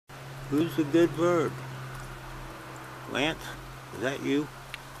Who's the good bird? Lance? Is that you?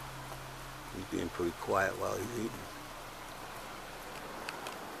 He's being pretty quiet while he's eating.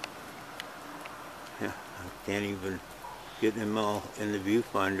 Yeah, I can't even get him all in the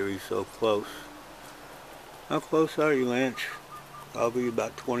viewfinder. He's so close. How close are you, Lance? Probably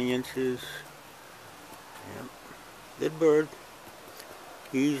about 20 inches. Yep. Good bird.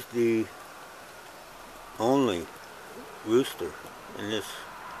 He's the only rooster in this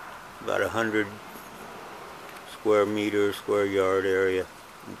about 100 square yard area.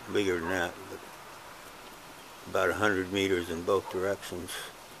 Bigger than that, but about 100 meters in both directions.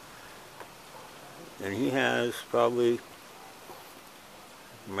 And he has probably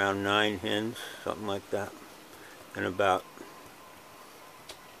around 9 hens, something like that, and about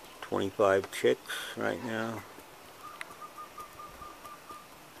 25 chicks right now.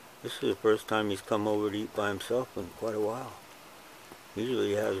 This is the first time he's come over to eat by himself in quite a while. Usually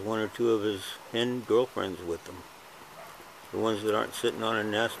he has 1 or 2 of his hen girlfriends with him. The ones that aren't sitting on a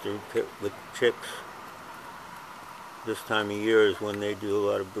nest or with chicks. This time of year is when they do a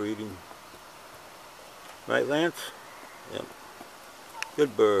lot of breeding. Right, Lance? Yep.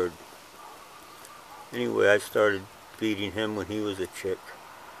 Good bird. Anyway, I started feeding him when he was a chick,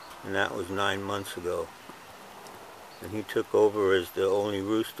 and that was 9 months ago. And he took over as the only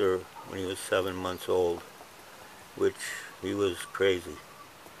rooster when he was 7 months old, which he was crazy.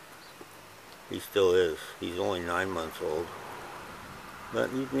 He still is. He's only 9 months old. But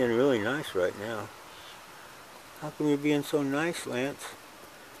he's being really nice right now. How come you're being so nice, Lance?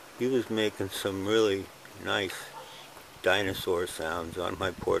 He was making some really nice dinosaur sounds on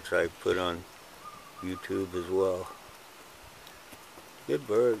my porch. I put on YouTube as well. Good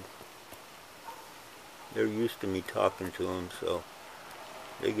bird. They're used to me talking to them, so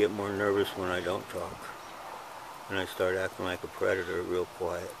they get more nervous when I don't talk. And I start acting like a predator, real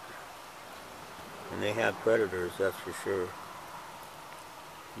quiet. And they have predators, that's for sure.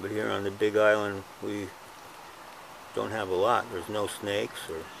 But here on the Big Island, we don't have a lot. There's no snakes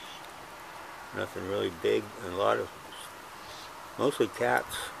or nothing really big, and a lot of, mostly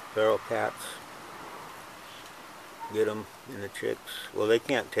cats, feral cats. Get them in the chicks. Well, they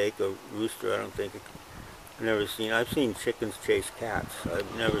can't take a rooster, I don't think. I've seen chickens chase cats.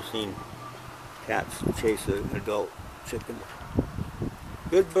 I've never seen cats chase an adult chicken.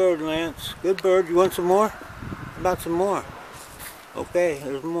 Good bird, Lance. Good bird. You want some more? How about some more? Okay,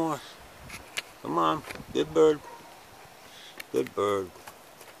 there's more. Come on. Good bird. Good bird.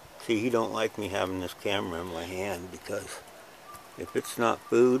 See, he don't like me having this camera in my hand, because if it's not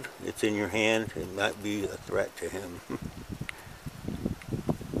food, it's in your hand, it might be a threat to him.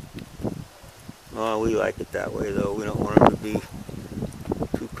 Well, we like it that way, though. We don't want him to be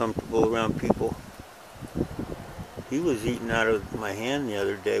too comfortable around people. He was eating out of my hand the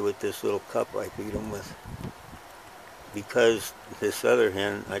other day with this little cup I feed him with. Because this other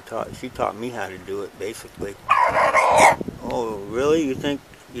hen, she taught me how to do it, basically. Oh, really? You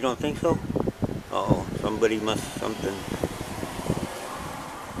don't think so? Uh-oh, something.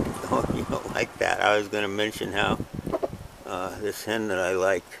 Oh, you don't like that. I was going to mention how this hen that I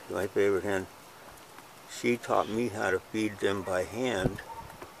like, my favorite hen, she taught me how to feed them by hand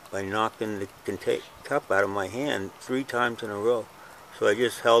by knocking the cup out of my hand 3 times in a row. So I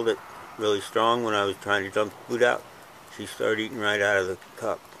just held it really strong when I was trying to dump food out. She started eating right out of the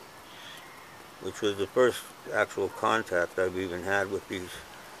cup, which was the first actual contact I've even had with these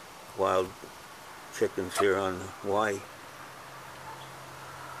wild chickens here on Hawaii.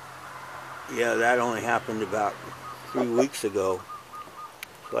 Yeah, that only happened about 3 weeks ago.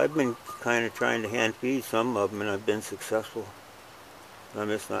 So I've been kind of trying to hand feed some of them, and I've been successful. I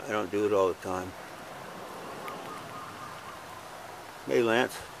don't do it all the time. Hey,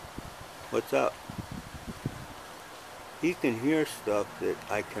 Lance, what's up? He can hear stuff that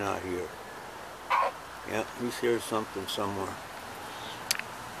I cannot hear. Yeah, he hears something somewhere.